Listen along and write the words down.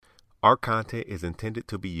Our content is intended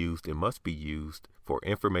to be used and must be used for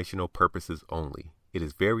informational purposes only. It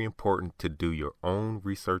is very important to do your own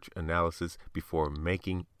research analysis before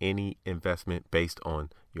making any investment based on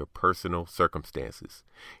your personal circumstances.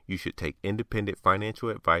 You should take independent financial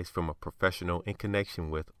advice from a professional in connection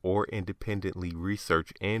with or independently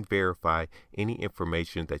research and verify any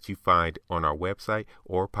information that you find on our website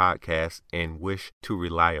or podcast and wish to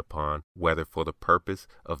rely upon, whether for the purpose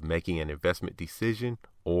of making an investment decision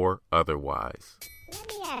or otherwise. Let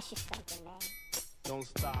me ask you something, man. Don't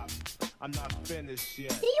stop. I'm not finished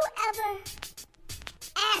yet. Do you ever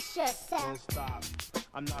ask yourself, Don't stop.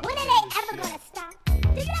 I'm not when are finished they ever yet. gonna stop?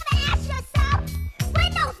 Do you ever ask yourself,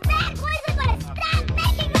 when those bad boys are gonna stop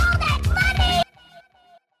making all that money?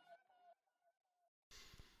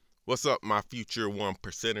 What's up, my future one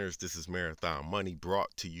percenters? This is Marathon Money,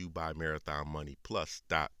 brought to you by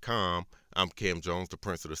MarathonMoneyPlus.com. I'm Cam Jones, the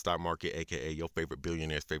prince of the stock market, aka your favorite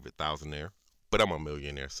billionaire's favorite thousandaire. But I'm a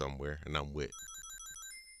millionaire somewhere, and I'm with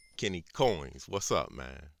Kenny Coins. What's up,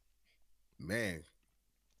 man? Man,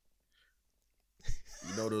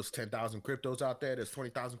 you know those 10,000 cryptos out there? There's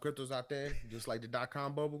 20,000 cryptos out there, just like the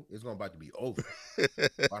dot-com bubble. It's about to be over.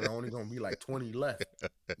 There's only going to be like 20 left.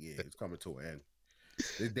 Yeah, it's coming to an end.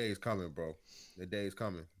 This day is coming, bro. The day is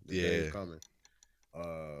coming. The day is coming.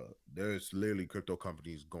 There's literally crypto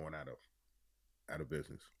companies going out of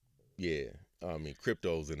business. Yeah, I mean,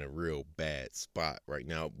 crypto's in a real bad spot right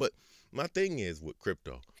now. But my thing is with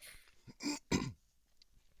crypto,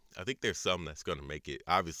 I think there's some that's going to make it.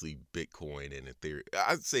 Obviously, Bitcoin and Ethereum.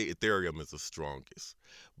 I'd say Ethereum is the strongest.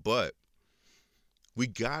 But we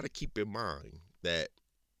got to keep in mind that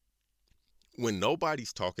when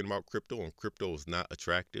nobody's talking about crypto and crypto is not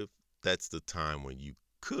attractive, that's the time when you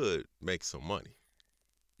could make some money.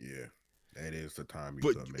 Yeah, that is the time you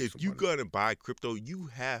But could make if some you're money. going to buy crypto, you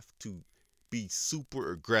have to be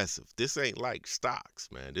super aggressive. This ain't like stocks,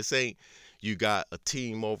 man. This ain't you got a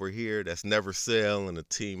team over here that's never sell and a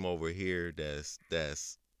team over here that's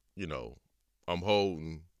I'm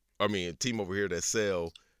holding. I mean, a team over here that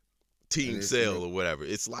sell, team it's sell real- or whatever.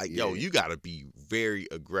 It's like, Yeah. you got to be very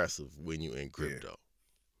aggressive when you're in crypto.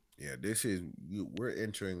 Yeah, we're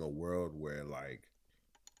entering a world where like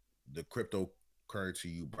the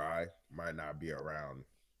cryptocurrency you buy might not be around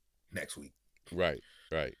next week. Right.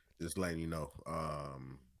 Just letting you know.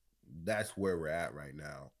 That's where we're at right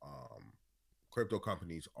now. Crypto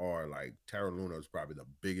companies are like Terra Luna is probably the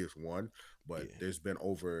biggest one, but Yeah. there's been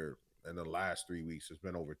in the last 3 weeks, there's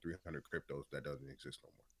been over 300 cryptos that doesn't exist no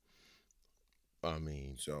more. I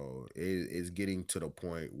mean, So it's getting to the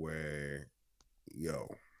point where, you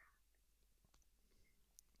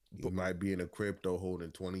might be in a crypto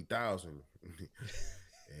holding 20,000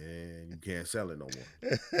 and you can't sell it no more.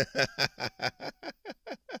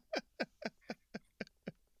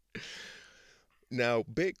 now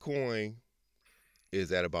Bitcoin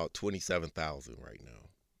is at about 27,000 right now.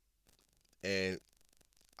 And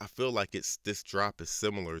I feel like this drop is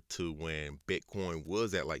similar to when Bitcoin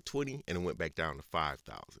was at like 20 and it went back down to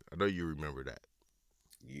 5,000. I know you remember that.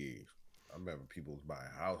 Yeah. I remember people was buying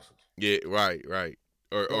houses. Yeah, right.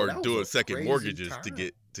 Or Bro, that was doing a second crazy mortgages time. to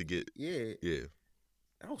get Yeah. yeah.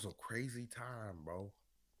 That was a crazy time, bro.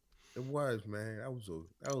 It was, man. That was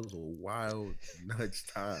a wild, nuts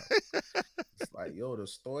time. It's like, the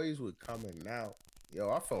stories were coming out.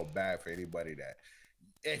 I felt bad for anybody that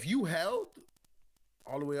if you held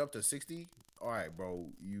all the way up to 60, all right, bro,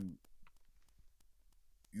 you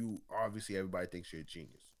obviously everybody thinks you're a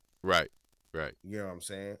genius. Right. You know what I'm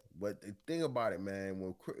saying? But the thing about it,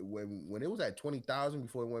 man, when it was at 20,000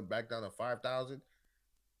 before it went back down to 5,000,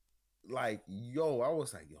 like, I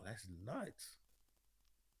was like, that's nuts.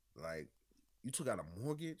 Like, you took out a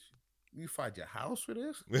mortgage? You find your house for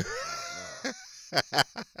this?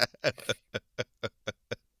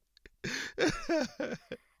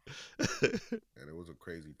 And it was a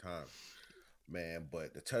crazy time, man.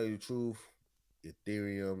 But to tell you the truth,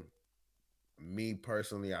 Ethereum, me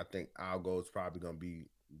personally, I think Algo is probably gonna be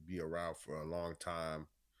around for a long time.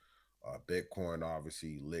 Bitcoin,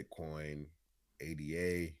 obviously, Litcoin,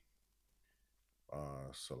 ADA,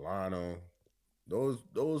 Solana.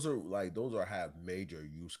 Those are have major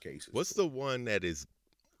use cases. What's the one that is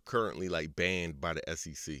currently like banned by the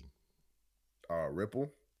SEC?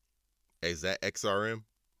 Ripple? Is that XRM?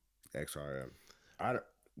 XRM.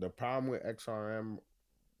 The problem with XRM,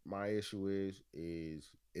 my issue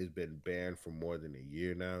is it's been banned for more than a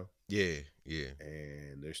year now. Yeah.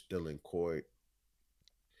 And they're still in court.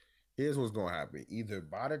 Here's what's gonna happen. Either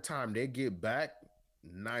by the time they get back,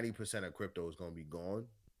 90% of crypto is gonna be gone,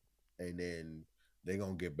 and then they're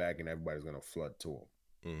gonna get back and everybody's gonna flood to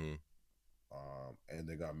them. and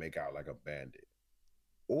they're gonna make out like a bandit.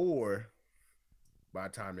 Or by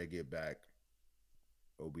the time they get back,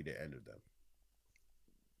 it'll be the end of them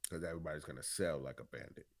because everybody's gonna sell like a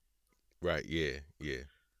bandit. Right. Yeah. Yeah.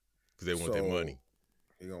 Because they want their money.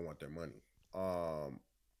 They're gonna want their money.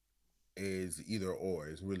 Is either or.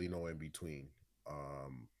 It's really no in between.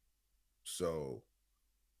 So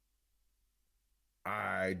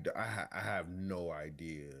I have no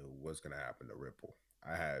idea what's gonna happen to Ripple.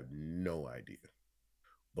 I have no idea.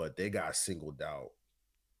 But they got singled out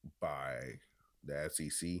by the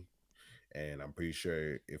SEC, and I'm pretty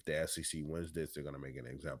sure if the SEC wins this, they're gonna make an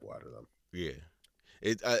example out of them. Yeah.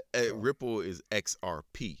 Ripple is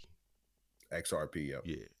XRP. XRP,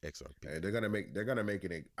 yeah, XRP. And they're gonna make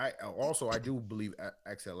it. I do believe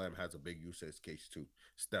XLM has a big usage case too.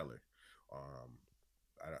 Stellar.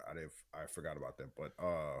 I forgot about that,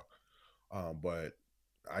 but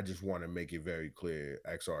I just want to make it very clear.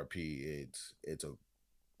 XRP, it's a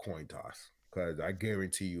coin toss because I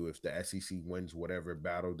guarantee you, if the SEC wins whatever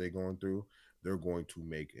battle they're going through, they're going to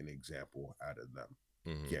make an example out of them.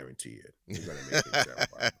 Mhm. Guarantee it. They're gonna make an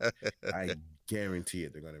example out of them. I guarantee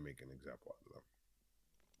it. They're gonna make an example out of them.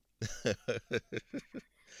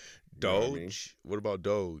 Doge. You know what I mean? What about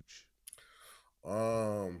Doge?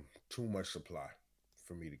 Too much supply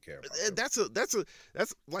for me to care about. them.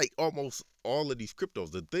 That's like almost all of these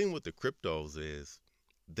cryptos. The thing with the cryptos is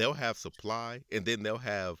they'll have supply, and then they'll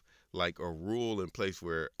have like a rule in place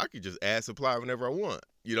where I could just add supply whenever I want.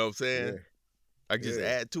 You know what I'm saying? Yeah. I can just Yeah.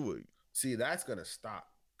 add to it. See, that's gonna stop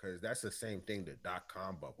because that's the same thing the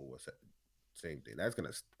 .com bubble was. Same thing. That's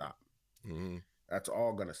gonna stop. Mm-hmm. That's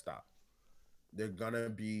all gonna stop. They're gonna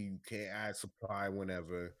be, you can't add supply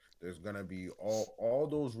whenever. There's gonna be all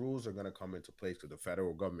those rules are gonna come into place because the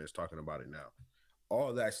federal government is talking about it now.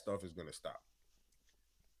 All that stuff is gonna stop.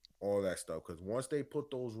 All that stuff, because once they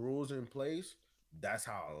put those rules in place, that's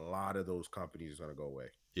how a lot of those companies are gonna go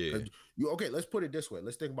away. Yeah. Okay, let's put it this way.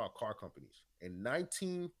 Let's think about car companies. In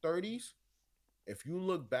 1930s, if you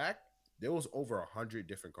look back, there was over 100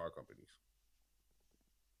 different car companies.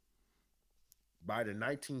 By the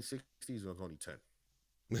 1960s, there was only 10.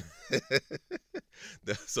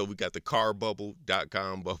 So we got the car bubble,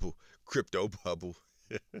 .com bubble, crypto bubble.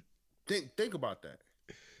 Think about that.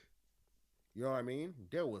 You know what I mean?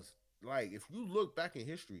 There was, like, if you look back in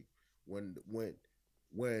history, when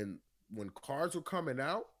cars were coming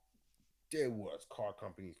out, there was car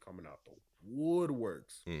companies coming out the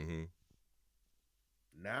woodworks. Mm-hmm.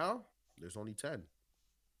 Now there's only 10.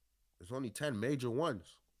 There's only 10 major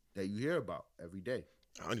ones that you hear about every day.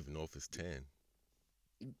 I don't even know if it's 10.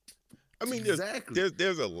 I mean, Exactly.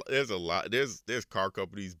 there's a lot. There's car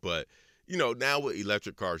companies, but you know, now with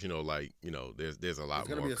electric cars, you know, like, you know, there's a lot It's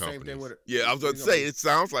gonna more be the same companies. thing with Yeah, I was going to say, it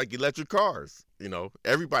sounds like electric cars. You know,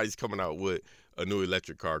 everybody's coming out with a new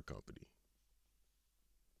electric car company.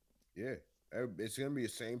 Yeah, it's gonna be the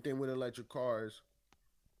same thing with electric cars.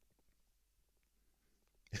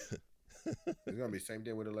 It's gonna be the same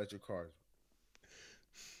thing with electric cars.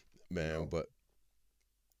 Man, No. but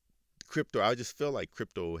crypto, I just feel like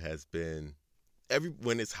crypto has been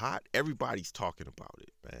when it's hot, everybody's talking about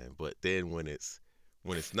it, man. But then when it's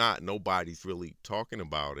not, nobody's really talking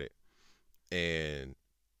about it. And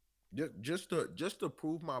Just to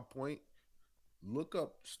prove my point, look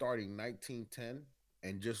up starting 1910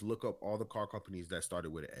 and just look up all the car companies that started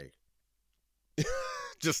with an A.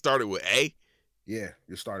 just started with A. Yeah,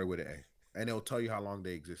 it started with an A, and it'll tell you how long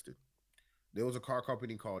they existed. There was a car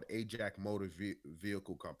company called Ajax Motor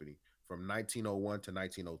Vehicle Company from 1901 to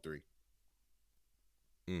 1903.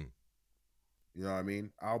 Mm. You know what I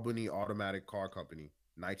mean? Albany Automatic Car Company,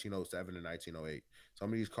 1907 to 1908.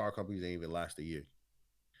 Some of these car companies ain't even last a year.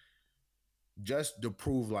 Just to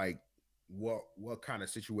prove like what kind of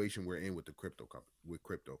situation we're in with the crypto company, with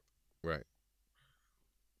crypto. Right.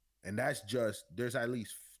 And that's just, there's at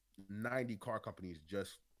least 90 car companies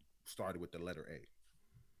just started with the letter A.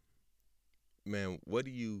 Man, what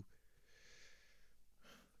you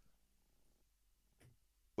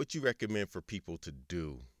recommend for people to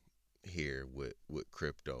do here with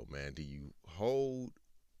crypto, man? Do you hold,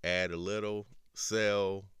 add a little,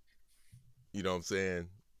 sell? You know what I'm saying?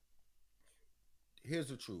 Here's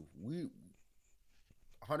the truth.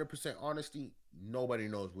 100% honesty, nobody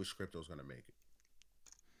knows which crypto is going to make it.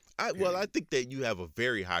 I think that you have a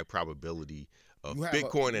very high probability of You have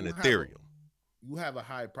Bitcoin and you have Ethereum. You have a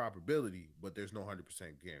high probability, but there's no 100%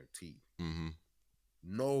 guarantee. Mm-hmm.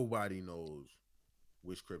 Nobody knows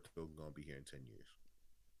which crypto is going to be here in 10 years.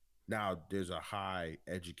 Now, there's a high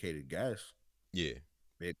educated guess. Yeah.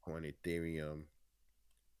 Bitcoin, Ethereum,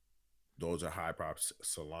 those are high props.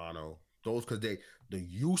 Solana, Those because the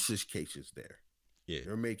usage case is there. Yeah.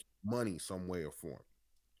 They're making money some way or form.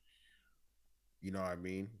 You know what I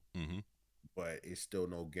mean? Mm-hmm. But it's still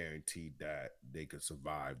no guarantee that they could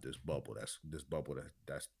survive this bubble. That's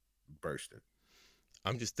bursting.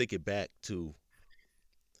 I'm just thinking back to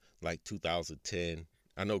like 2010.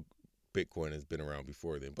 I know Bitcoin has been around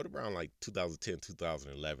before then, but around like 2010,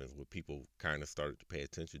 2011 is when people kind of started to pay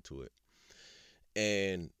attention to it.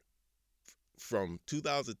 And from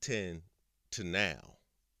 2010 to now,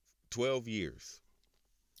 12 years.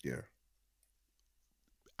 Yeah.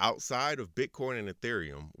 Outside of Bitcoin and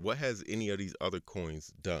Ethereum, what has any of these other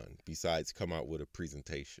coins done besides come out with a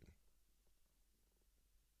presentation?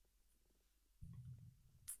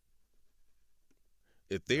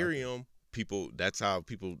 Ethereum, that's how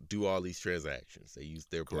people do all these transactions. They use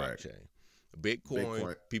their Correct. blockchain.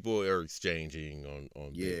 Bitcoin, people are exchanging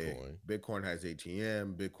on Bitcoin. Bitcoin has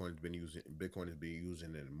ATM. Bitcoin is being used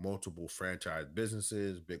in multiple franchise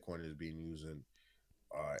businesses. Bitcoin is being used in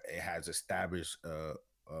it has established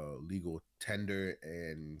legal tender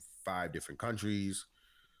in 5 different countries.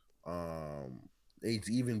 It's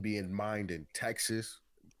even being mined in Texas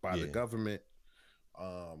by the government.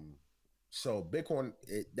 So Bitcoin,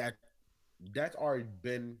 that's already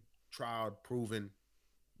been tried, proven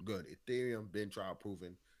good. Ethereum been tried,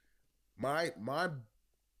 proven. My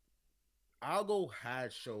Algo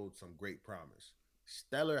had showed some great promise.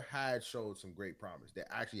 Stellar had showed some great promise. They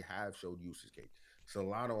actually have showed usage case.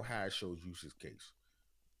 Solano has showed usage case.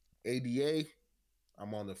 ADA,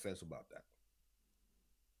 I'm on the fence about that.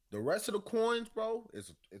 The rest of the coins, bro, it's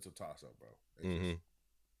a toss up, bro.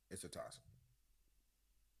 It's a toss up.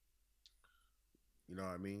 You know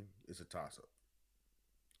what I mean? It's a toss up.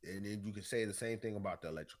 And then you can say the same thing about the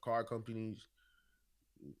electric car companies.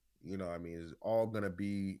 You know what I mean? It's all gonna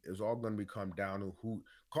come down to who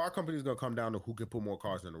car companies gonna come down to who can put more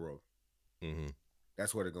cars on the road. Mm-hmm.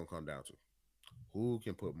 That's what it's gonna come down to. Who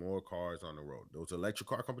can put more cars on the road? Those electric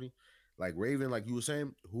car company, like Raven, like you were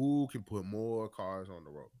saying, who can put more cars on the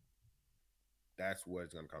road? That's what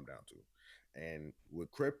it's gonna come down to. And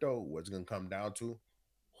with crypto, what's gonna come down to?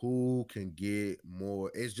 Who can get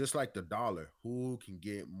more? It's just like the dollar. Who can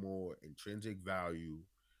get more intrinsic value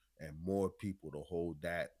and more people to hold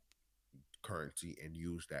that currency and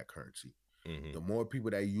use that currency? Mm-hmm. The more people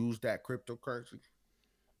that use that cryptocurrency,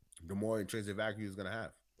 the more intrinsic value it's gonna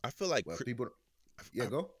have. I feel like people. Yeah,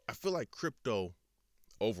 go. I feel like crypto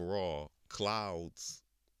overall clouds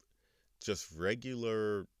just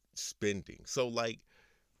regular spending. So like,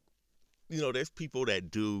 there's people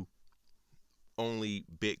that do only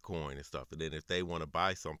Bitcoin and stuff, and then if they want to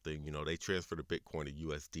buy something, they transfer the Bitcoin to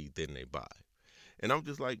USD, then they buy. And I'm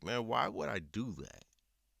just like, man, why would I do that?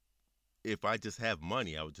 If I just have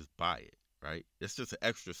money, I would just buy it, right? It's just an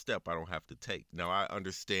extra step I don't have to take. Now, I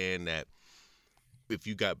understand that if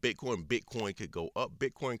you got Bitcoin, Bitcoin could go up,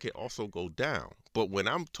 Bitcoin could also go down. But when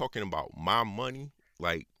I'm talking about my money,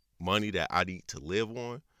 like money that I need to live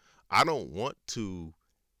on, I don't want to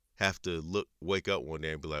have to wake up one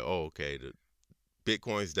day and be like, oh, okay, the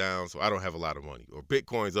Bitcoin's down, so I don't have a lot of money. Or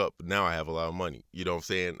Bitcoin's up, now I have a lot of money. You know what I'm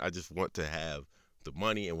saying? I just want to have the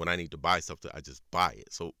money, and when I need to buy something, I just buy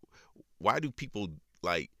it. So why do people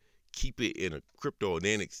like keep it in a crypto and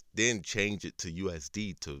then change it to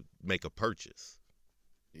USD to make a purchase?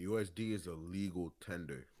 USD is a legal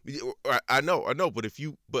tender. I know,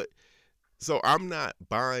 but so I'm not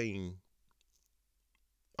buying.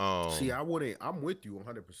 See, I'm with you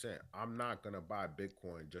 100%. I'm not gonna buy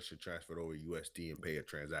Bitcoin just to transfer it over USD and pay a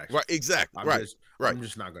transaction. Right, exactly. I'm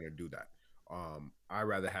just not gonna do that. I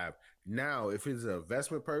rather have now if it's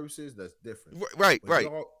investment purposes, that's different. Right.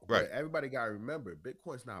 But everybody gotta remember,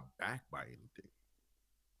 Bitcoin's not backed by anything.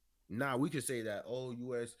 Now we could say that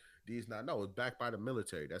USD is not. No, it's backed by the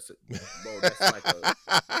military. That's it, bro. That's like at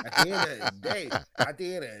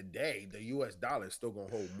the end of the day, the US dollar is still gonna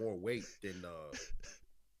hold more weight than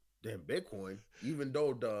Bitcoin, even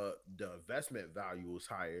though the investment value is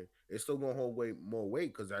higher. It's still gonna hold more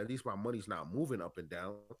weight because at least my money's not moving up and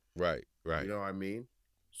down. Right. You know what I mean?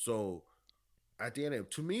 So at the end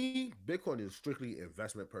to me, Bitcoin is strictly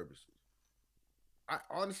investment purposes. I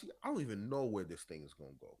don't even know where this thing is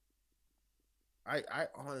gonna go. I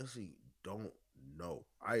honestly don't know.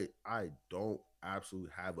 I don't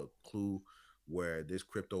absolutely have a clue where this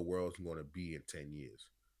crypto world is gonna be in 10 years.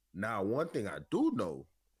 Now, one thing I do know,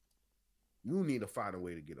 you need to find a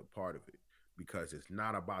way to get a part of it because it's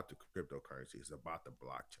not about the cryptocurrency. It's about the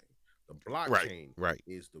blockchain. The blockchain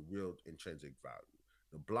is the real intrinsic value.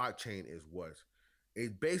 The blockchain is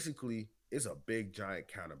it's a big giant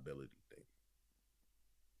accountability thing.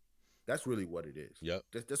 That's really what it is. Yep.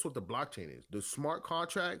 That's what the blockchain is. The smart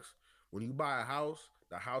contracts, When you buy a house,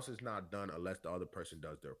 the house is not done unless the other person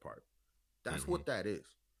does their part. That's Mm-hmm. what that is.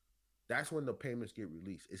 That's when the payments get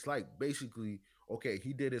released. It's like basically, okay,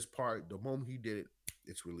 he did his part. The moment he did it,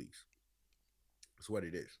 it's released. That's what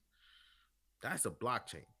it is. That's a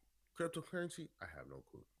blockchain. Cryptocurrency, I have no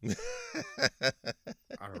clue.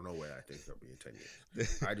 I don't know where that thing's gonna be in 10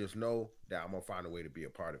 years. I just know that I'm gonna find a way to be a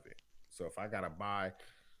part of it. So if I gotta buy,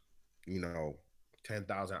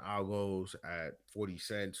 10,000 algos at 40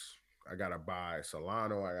 cents, I gotta buy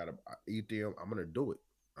Solano, I gotta buy Ethereum, I'm gonna do it.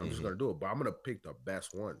 I'm just gonna do it, but I'm gonna pick the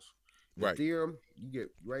best ones. Right. Ethereum, you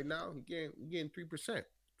get right now, you're getting 3%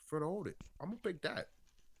 for to hold it. I'm gonna pick that.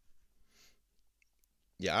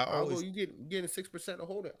 Yeah, Algo, you getting 6% to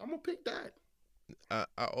hold it. I'm gonna pick that.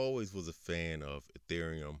 I always was a fan of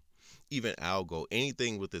Ethereum, even Algo,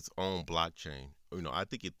 anything with its own blockchain. I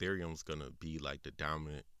think Ethereum's gonna be like the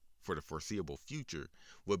dominant for the foreseeable future.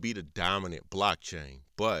 Would be the dominant blockchain,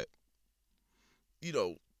 but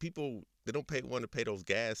people they don't want to pay those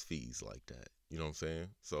gas fees like that. You know what I'm saying?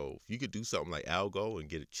 So if you could do something like Algo and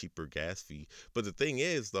get a cheaper gas fee, but the thing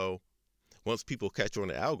is though, once people catch on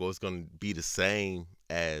to Algo, it's going to be the same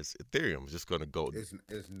as Ethereum. It's just going to go. It's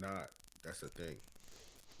not. That's the thing.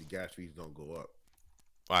 The gas fees don't go up.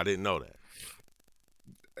 I didn't know that.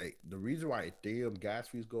 Hey, the reason why Ethereum gas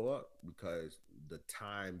fees go up because the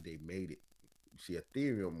time they made it. See,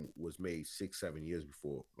 Ethereum was made 6-7 years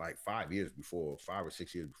before, like 5 years before, 5 or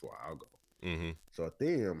 6 years before Algo. Mm-hmm. So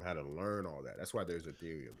Ethereum had to learn all that. That's why there's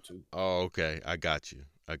Ethereum too. Oh, okay. I got you.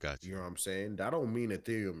 You know what I'm saying? That don't mean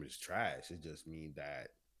Ethereum is trash. It just means that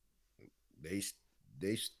they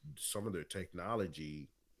some of their technology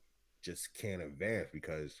just can't advance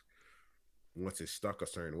because once it's stuck a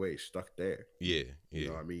certain way, it's stuck there. Yeah. You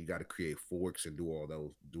know what I mean? You got to create forks and do all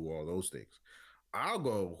those things.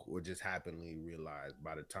 Algo would just happily realize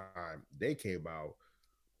by the time they came out,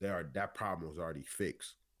 that problem was already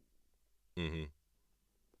fixed. Mm-hmm.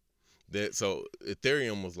 So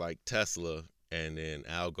Ethereum was like Tesla, and then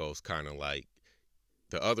Algo's kind of like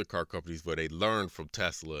the other car companies where they learned from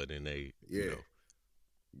Tesla, and then they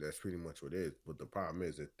That's pretty much what it is. But the problem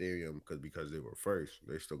is Ethereum, because they were first,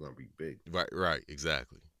 they're still gonna be big. Right,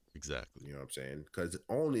 exactly. You know what I'm saying? Because the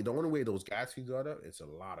only way those gas fees got up, it's a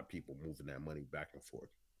lot of people moving that money back and forth.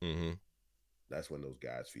 Mm-hmm. That's when those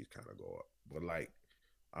gas fees kind of go up. But like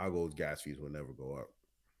Algo's gas fees will never go up.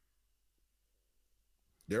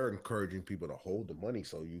 They're encouraging people to hold the money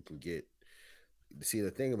so you can get. See,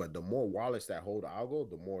 the thing about the more wallets that hold Algo,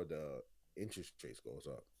 the more the interest rates goes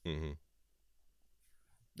up. Mm-hmm.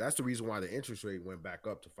 That's the reason why the interest rate went back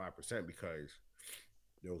up to 5% because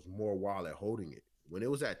there was more wallet holding it. When it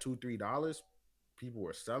was at $2-3, people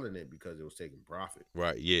were selling it because it was taking profit.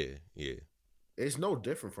 Right. Yeah. It's no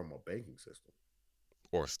different from a banking system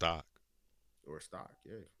or stock.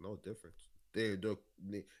 Yeah, no difference.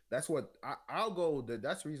 That's what Algo.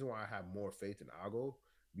 That's the reason why I have more faith in Algo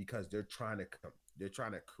because they're trying to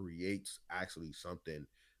create actually something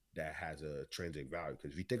that has a intrinsic value.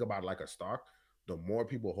 Because if you think about it like a stock, the more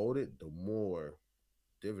people hold it, the more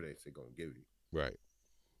dividends they're gonna give you. Right.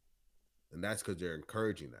 And that's because they're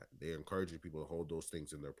encouraging that. They're encouraging people to hold those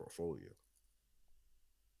things in their portfolio.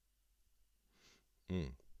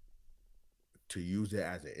 To use it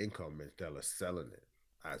as an income instead of selling it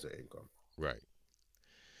as an income. Right.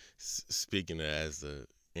 Speaking of as the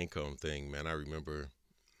income thing, man, I remember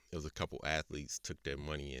there was a couple athletes took their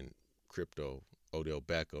money in crypto. Odell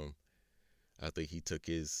Beckham, I think he took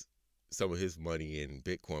some of his money in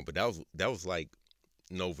Bitcoin, but that was like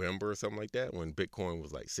November or something like that when Bitcoin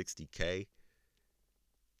was like 60K.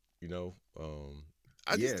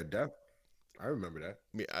 I remember that.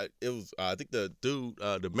 I mean, I think the dude,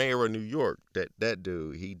 the mayor of New York, that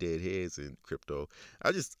dude, he did his in crypto.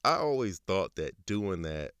 I always thought that doing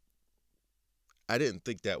that, I didn't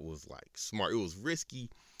think that was like smart. It was risky,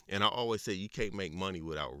 and I always say you can't make money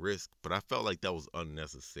without risk, but I felt like that was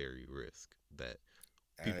unnecessary risk that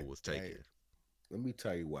people was taking. Hey, let me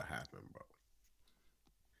tell you what happened, bro.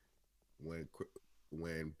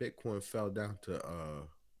 When Bitcoin fell down to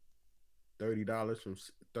 $30 from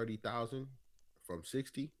 30,000 from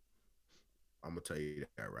 60, I'm gonna tell you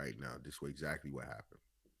that right now. This is exactly what happened.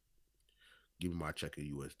 Give me my check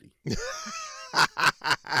in USD.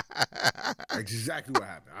 Exactly what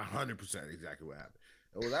happened. 100% exactly what happened.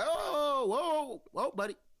 It was like, whoa,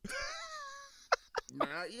 buddy.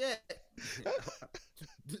 Not yet.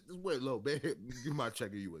 Just wait a little bit. Give me my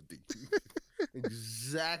check in USD.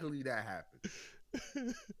 Exactly that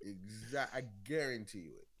happened. I guarantee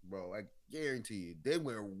you it, bro. I guarantee you. They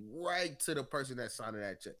went right to the person that signed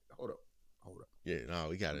that check. Hold up. Yeah, no,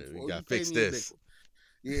 we gotta fix this.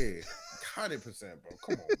 Yeah, 100%, bro.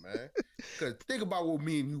 Come on, man. Because think about what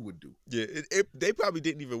me and you would do. Yeah, they probably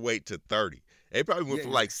didn't even wait to 30. They probably went Yeah,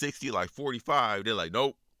 from yeah. like 60, like 45. They're like,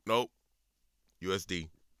 nope, USD.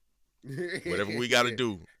 Whatever we got to Yeah.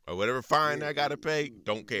 do, or whatever fine Yeah. I got to pay,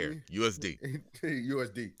 don't care. USD.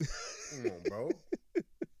 USD. Come on, bro.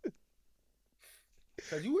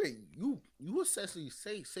 Because you essentially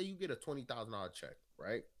say you get a $20,000 check,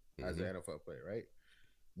 right? As an NFL player, right?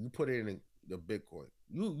 You put it in the Bitcoin.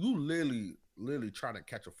 You literally trying to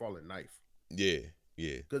catch a falling knife. Yeah.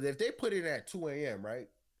 Because if they put it at 2 a.m., right?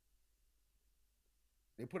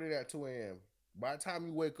 They put it at 2 a.m. By the time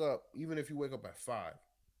you wake up, even if you wake up at 5,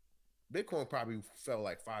 Bitcoin probably fell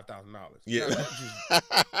like $5,000. Yeah.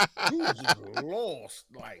 You just lost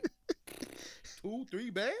like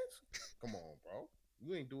 2-3 bands. Come on, bro.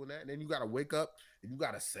 You ain't doing that. And then you gotta wake up and you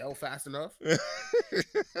gotta sell fast enough.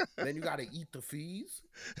 Then you gotta eat the fees.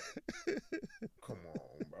 Come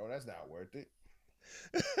on, bro. That's not worth it.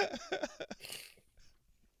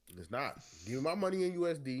 It's not. Give me my money in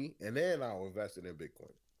USD and then I'll invest it in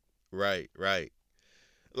Bitcoin. Right.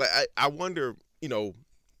 Like I wonder, I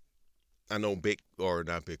know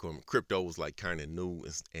crypto was like kind of new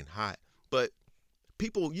and hot, but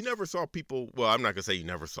you never saw people. Well, I'm not gonna say you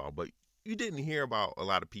never saw, but you didn't hear about a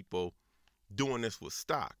lot of people doing this with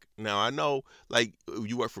stock. Now I know, like,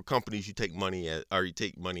 you work for companies, you take money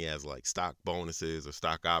as like stock bonuses or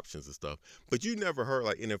stock options and stuff, but you never heard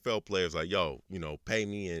like NFL players like, yo, pay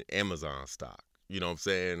me in Amazon stock. You know what I'm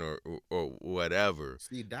saying, or whatever.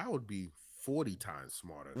 See, that would be 40 times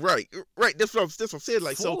smarter. Right. That's what I'm saying.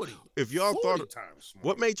 Like, 40, so if y'all 40 thought, times smarter.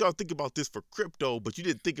 what made y'all think about this for crypto, but you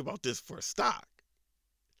didn't think about this for stock?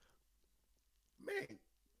 Man,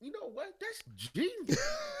 you know what? That's genius.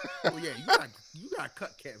 Oh yeah, you got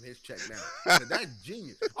cut Cam his check now. 'Cause that's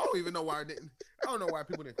genius. I don't even know why I don't know why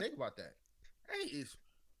people didn't think about that. Hey,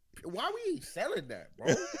 why we ain't selling that, bro?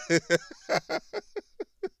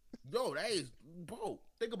 Yo, that is, bro.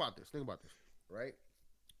 Think about this, right?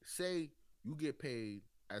 Say you get paid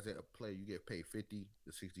as a player, you get paid 50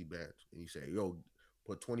 to 60 bands, and you say, yo,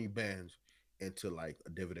 put 20 bands into like a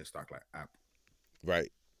dividend stock like Apple.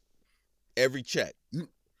 Right. Every check. You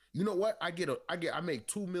know what? I make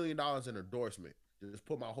 $2 million in endorsement. Just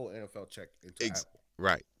put my whole NFL check into Apple.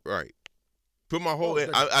 Right. Put my whole.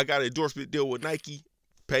 I got an endorsement deal with Nike.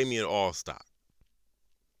 Pay me in all stock.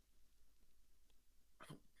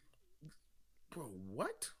 Bro,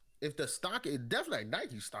 what? If the stock is definitely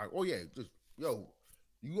Nike stock, oh yeah, just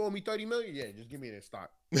you owe me $30 million. Yeah, just give me it in stock.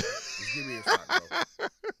 Just give me it in stock, bro.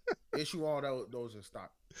 Issue all those in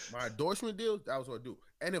stock. My endorsement deals, that was what I do.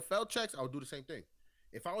 NFL checks, I would do the same thing.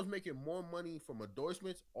 If I was making more money from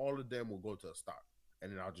endorsements, all of them will go to a stock,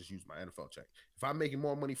 and then I'll just use my NFL check. If I'm making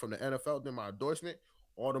more money from the NFL than my endorsement,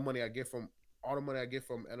 all the money I get from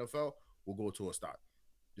NFL will go to a stock.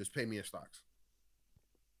 Just pay me in stocks.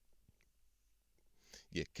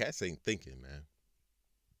 Yeah, cats ain't thinking, man.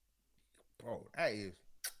 Bro, that is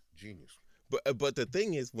genius. But the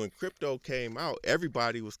thing is, when crypto came out,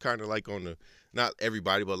 everybody was kind of like not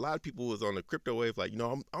everybody, but a lot of people was on the crypto wave. Like,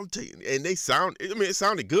 I'm taking, and it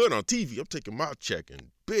sounded good on TV. I'm taking my check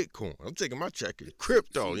in Bitcoin. I'm taking my check in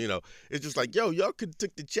crypto. It's just like, yo, y'all could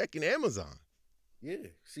took the check in Amazon. Yeah.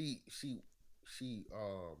 See,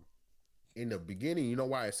 in the beginning, you know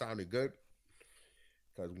why it sounded good?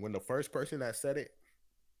 Because when the first person that said it,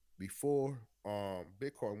 before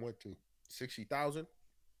Bitcoin went to 60,000,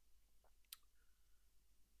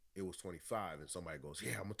 it was 25, and somebody goes,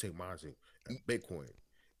 yeah, I'm gonna take mine in Bitcoin.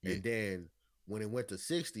 Yeah. And then when it went to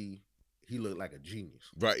 60, he looked like a genius.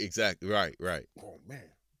 Right, exactly. Right. Oh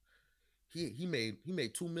man. He made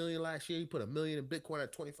 $2 million last year. He put $1 million in Bitcoin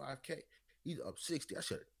at 25K. He's up 60. I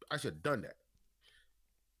should have done that.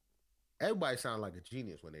 Everybody sounds like a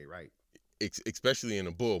genius when they write. Especially in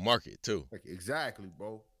a bull market too. Like, exactly,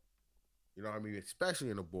 bro. You know what I mean? Especially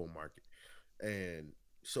in a bull market. And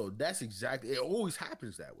so that's exactly, it always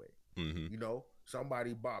happens that way. Mm-hmm.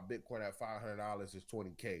 Somebody bought Bitcoin at $500, it's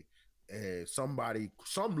 20K. And some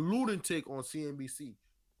lunatic on CNBC,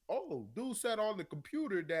 oh, dude said on the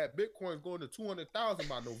computer that Bitcoin's going to 200,000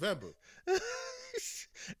 by November.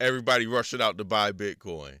 Everybody rushing out to buy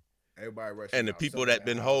Bitcoin. Everybody rushing out. And the people that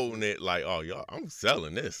been holding it like, oh, y'all, I'm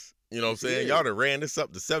selling this. You know what I'm saying? Yeah. Y'all done ran this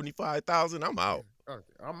up to 75,000. I'm out.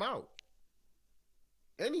 I'm out.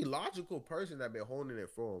 Any logical person that been holding it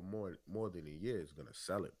for more than a year is gonna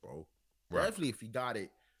sell it, bro. Right. Definitely if you got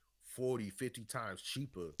it 40, 50 times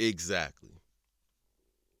cheaper. Exactly.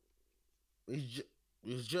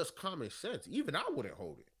 It's just common sense. Even I wouldn't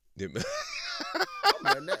hold it.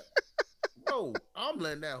 I'm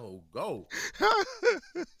letting that hoe go.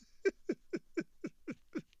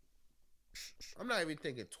 I'm not even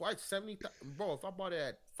thinking twice. 70,000, bro. If I bought it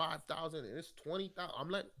at 5,000 and it's 20,000, I'm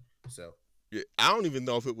letting sell. Yeah, I don't even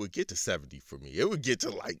know if it would get to 70 for me. It would get to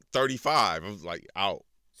like 35. I was like out,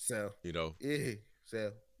 Sell. you know. Yeah,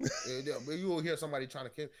 sell. But you will hear somebody trying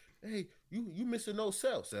to kill. Hey, you missing no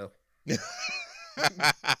sell.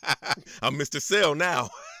 I'm Mr. Sell now.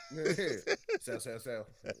 Sell.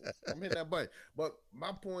 I'm hitting that button. But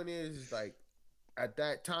my point is like at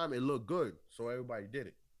that time it looked good, so everybody did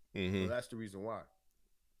it. Mm-hmm. So that's the reason why.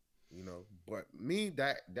 You know, but me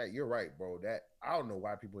that you're right, bro. That I don't know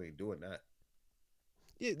why people ain't doing that.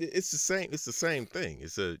 Yeah, it's the same. It's the same thing.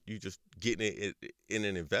 You just getting it in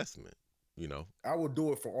an investment. You know. I would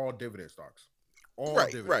do it for all dividend stocks. All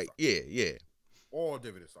Right. dividend stocks. Yeah. All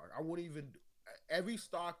dividend stocks. I wouldn't even every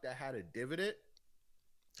stock that had a dividend.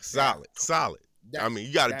 Solid. I mean,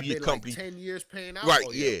 you got to be a company. Like 10 years paying out. Right.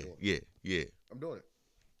 Oh, Yeah. I'm doing it.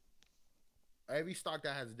 Every stock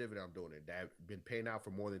that has a dividend, I'm doing it. That have been paying out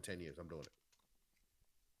for more than 10 years, I'm doing it.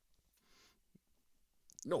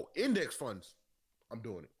 No, index funds, I'm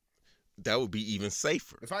doing it. That would be even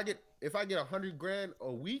safer. If I get $100,000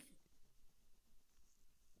 a week,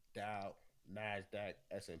 Dow, NASDAQ,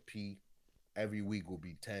 S&P, every week will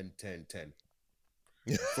be 10, 10, 10.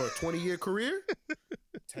 For a 20-year career,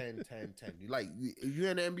 10, 10, 10. Like,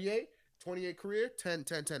 you're in the NBA, 20-year career, 10,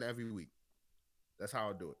 10, 10 every week. That's how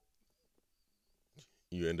I do it.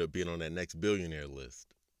 You end up being on that next billionaire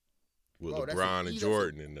list with Bro, LeBron and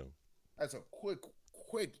Jordan and them. That's a quick,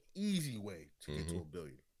 easy way to get to $1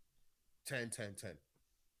 billion. 10, 10, 10.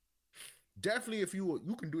 Definitely, if you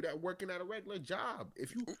can do that working at a regular job.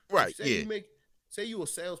 If you say you a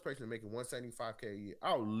salesperson making $175K a year,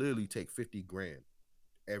 I'll literally take $50,000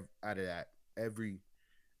 out of that every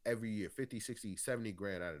year, 50, 60, 70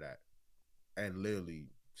 grand out of that, and literally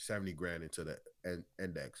 70 grand into the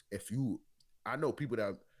index. I know people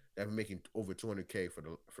that are making over 200K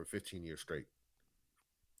for 15 years straight.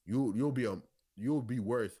 You'll be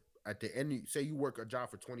worth at the end. Say you work a job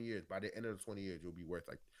for 20 years. By the end of the 20 years, you'll be worth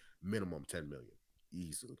like minimum 10 million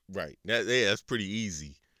easily. Right. That's pretty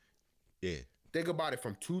easy. Yeah. Think about it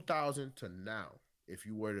from 2000 to now. If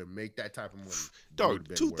you were to make that type of money, dog,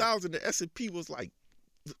 2000 the S&P was like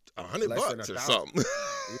 $100 or something.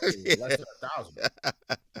 Yeah, less than 1,000.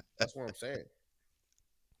 That's what I'm saying.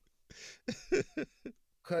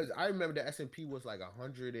 Because I remember the S&P was like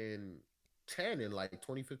 110 in like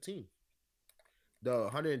 2015. The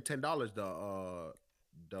 $110,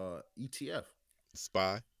 the ETF.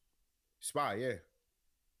 SPY, yeah.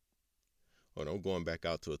 Oh, I'm going back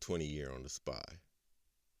out to a 20-year on the SPY.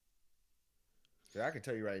 Yeah, I can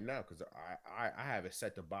tell you right now because I have it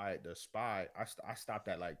set to buy the SPY. I stopped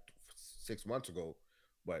that like 6 months ago,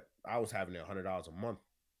 but I was having it $100 a month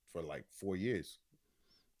for like 4 years.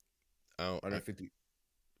 150.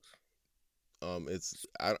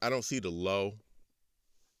 I don't see the low.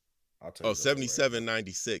 I'll tell you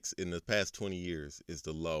 77.96 in the past 20 years is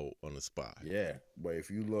the low on the SPY. Yeah, but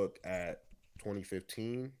if you look at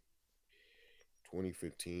 2015,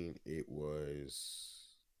 it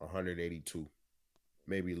was 182,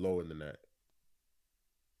 maybe lower than that.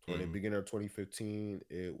 The beginning of 2015,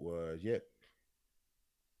 it was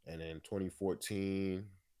and then 2014,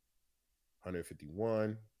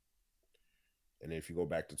 151. And then if you go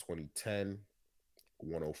back to 2010,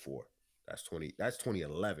 104. That's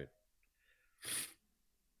 2011.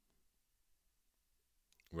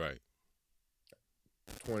 Right.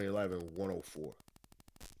 2011, 104.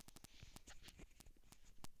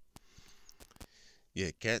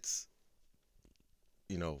 Yeah, cats,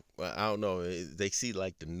 I don't know. They see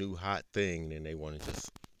like the new hot thing and they want to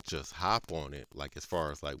just hop on it, like as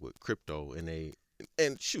far as like with crypto, and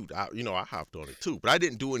shoot, I hopped on it too, but I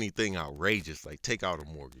didn't do anything outrageous like take out a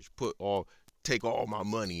mortgage, take all my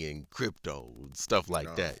money in crypto, stuff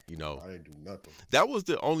like that. I didn't do nothing. That was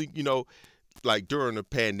the only, like during the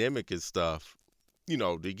pandemic and stuff,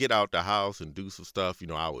 to get out the house and do some stuff.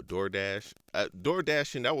 I would DoorDash.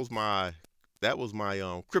 DoorDashing, that was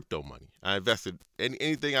my crypto money. I invested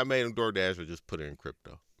anything I made on DoorDash, I just put it in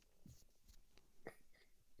crypto.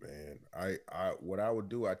 Man, what I would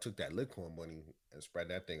do, I took that Litecoin money and spread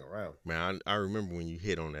that thing around. Man, I remember when you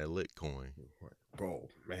hit on that Litecoin. Bro,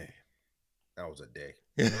 man, that was a day.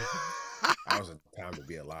 That was a time to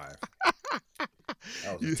be alive.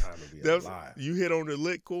 That was a time to be alive. You hit on the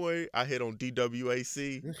Litecoin, I hit on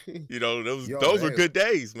DWAC. Those were good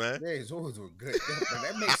days, man. Those were good.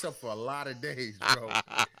 That makes up for a lot of days, bro.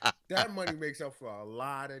 That money makes up for a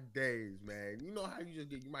lot of days, man. You know how you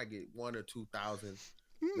might get 1,000 or 2,000,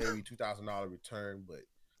 maybe $2,000 return, but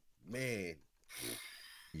man,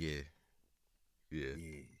 yeah.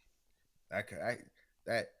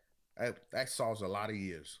 That That solves a lot of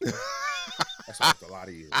years. That solves a lot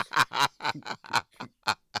of years.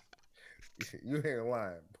 You ain't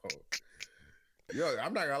lying, bro. Yo,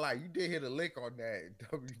 I'm not gonna lie. You did hit a lick on that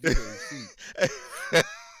WDC.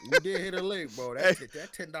 You did hit a lick, bro. That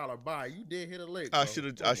 $10 buy. You did hit a lick. I should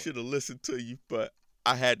have listened to you, but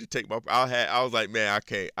I had to take my. I was like, man,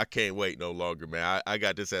 I can't wait no longer, man. I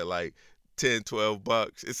got this at like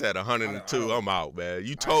 $10-$12. It's at 102. I'm out, man.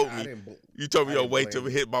 You told me. You told me, yo, wait till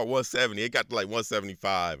we hit about 170. It got to like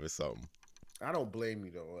 175 or something. I don't blame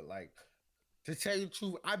you though. Like, to tell you the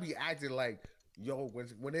truth, I be acting like, yo,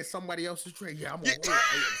 when there's somebody else's trade, yeah, I'm gonna hold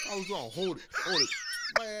it. I was gonna hold it.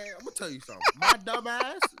 Man, I'm gonna tell you something.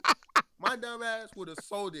 My dumb ass would have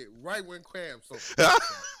sold it right when Cram sold it.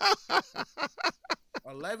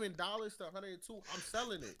 $11 to 102. I'm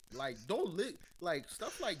selling it. Like, don't like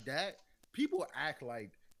stuff like that. People act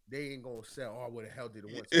like they ain't gonna sell. Oh, I would have held it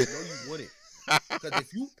at once. No, you wouldn't. Because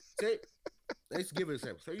if you say, let's give it a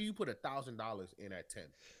example. Say you put $1,000 in at 10,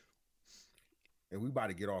 and we about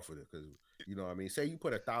to get off of it because you know what I mean. Say you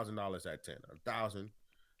put $1,000 at 10, 1,000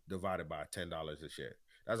 divided by $10 a share.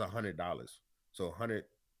 That's $100. So 100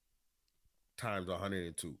 times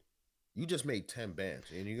 102. You just made 10 bands,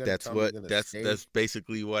 and you're gonna. That's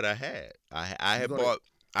basically what I had. I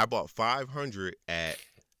bought 500 at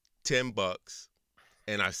 $10,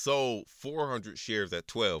 and I sold 400 shares at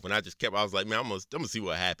 12, and I just kept. I was like, man, I'm gonna see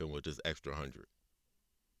what happened with this extra 100.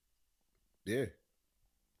 Yeah.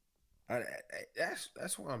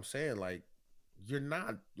 That's what I'm saying. Like, you're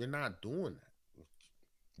not doing that.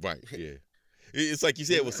 Right. Yeah. It's like you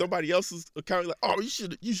said, with somebody else's account, like, oh,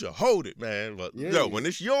 you should hold it, man. But no, when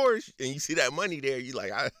it's yours and you see that money there, you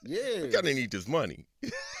like, I gotta need this money.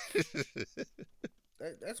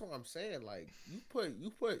 That's what I'm saying. Like,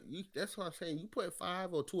 that's what I'm saying. You put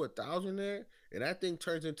 5 or to 1,000 there, and that thing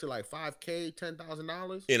turns into like $5,000,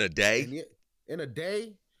 $10,000 in a day. In a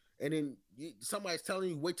day, and then somebody's telling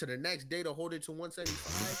you wait till the next day to hold it to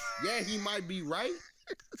 175. Yeah, he might be right.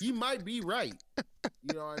 He might be right.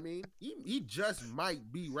 You know what I mean? He just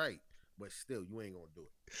might be right, but still, you ain't gonna do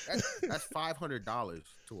it. That's $500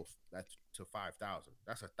 to 5,000.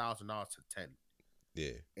 That's $1,000 to 10.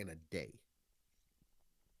 Yeah, in a day.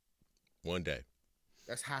 One day.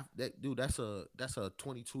 That's half that, dude. That's a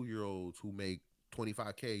 22-year-olds who make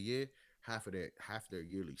 $25,000 a year. Half their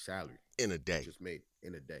yearly salary in a day. Just made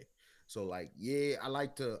in a day. So like, yeah, I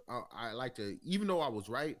like to, even though I was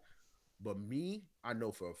right. But me, I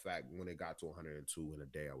know for a fact when it got to 102 in a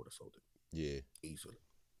day, I would have sold it. Yeah, easily.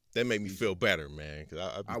 That made me feel better, man.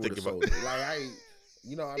 Cause I would have sold it. Like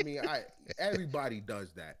you know, what I mean, everybody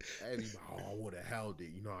does that. Everybody, I would have held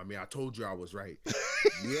it. You know, what I mean, I told you I was right.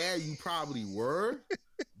 Yeah, you probably were,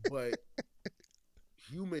 but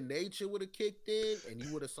human nature would have kicked in, and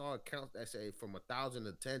you would have saw accounts that say from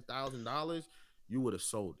 $1,000 to $10,000. You would have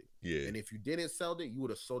sold it. Yeah. And if you didn't sell it, you would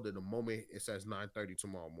have sold it the moment it says 9:30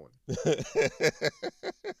 tomorrow morning.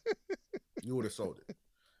 You would have sold it.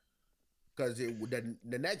 Because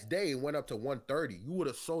the next day it went up to 1:30. You would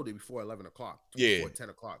have sold it before 11 o'clock. Before 10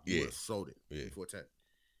 o'clock. You would have sold it before 10.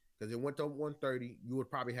 Because it went to 1:30. You would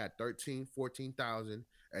probably had 13, 14,000.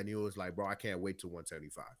 And it was like, bro, I can't wait till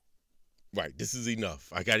 175. Right. This is enough.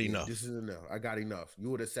 I got enough. This is enough. I got enough.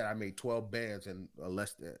 You would have said I made 12 bands in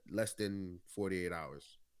less than 48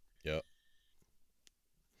 hours. Yep.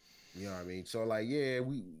 You know what I mean? So like, yeah,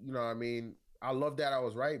 you know what I mean? I love that I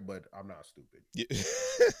was right, but I'm not stupid. Yeah.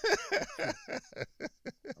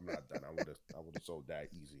 I'm not done. I would have sold that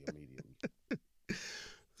easy immediately.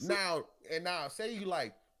 Now say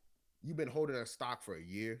you've been holding a stock for a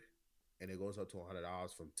year and it goes up to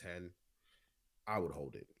 $100 from 10. I would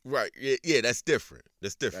hold it. Right. Yeah, that's different.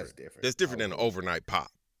 That's different than an overnight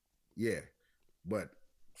pop. Yeah. But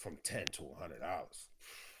from 10 to $100.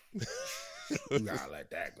 You gotta let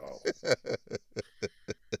that go.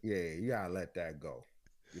 Yeah, you gotta let that go.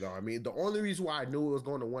 You know what I mean? The only reason why I knew it was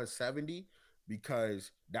going to 170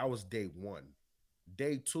 because that was day 1.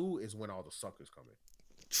 Day 2 is when all the suckers come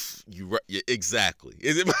in. You right? Yeah, exactly.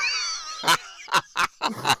 Is it?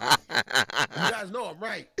 You guys know I'm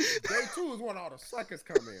right. Day 2 is when all the suckers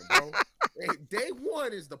come in, bro. Day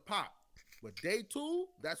 1 is the pop, but day 2,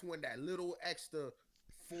 that's when that little extra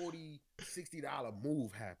 $40, $60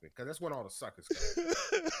 move happen, because that's when all the suckers come.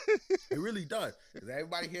 It really does, because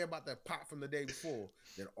everybody hear about that pop from the day before,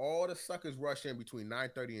 then all the suckers rush in between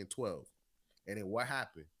 9:30 and 12, and then what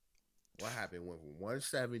happened? What happened? Went from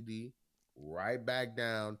 170 right back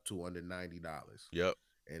down to under $90. Yep.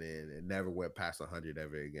 And then it never went past 100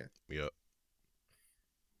 ever again. Yep.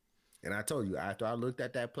 And I told you, after I looked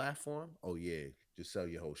at that platform, oh yeah, just sell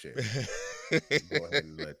your whole share. Go ahead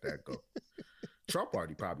and let that go. Trump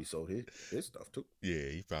already probably sold his stuff too. Yeah,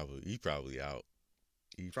 he probably out.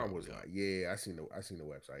 Trump was like, yeah, I seen the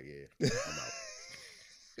website. Yeah, I'm out.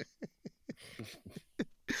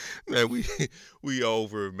 Man, we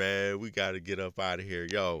over, man. We got to get up out of here,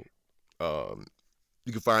 yo.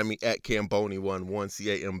 You can find me at Camboni11,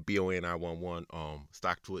 CAMBONI11.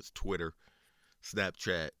 StockTwits, Twitter,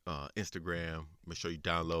 Snapchat, Instagram. Make sure you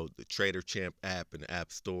download the Trader Champ app in the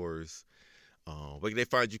app stores. Where can they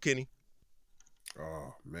find you, Kenny?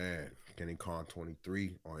 Oh man, Kenny Con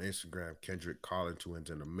 23 on Instagram. Kendrick Collin, 2 ends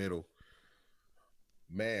in the middle.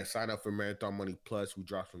 Man, sign up for Marathon Money Plus. We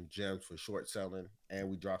drop some gems for short selling, and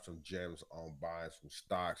we drop some gems on buying some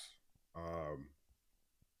stocks.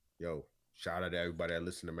 Yo, shout out to everybody that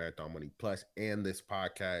listen to Marathon Money Plus and this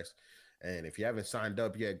podcast. And if you haven't signed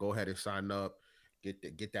up yet, go ahead and sign up.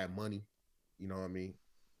 Get that money. You know what I mean?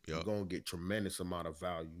 Yep. You're gonna get tremendous amount of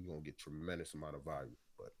value.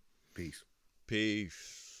 But peace.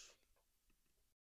 Peace.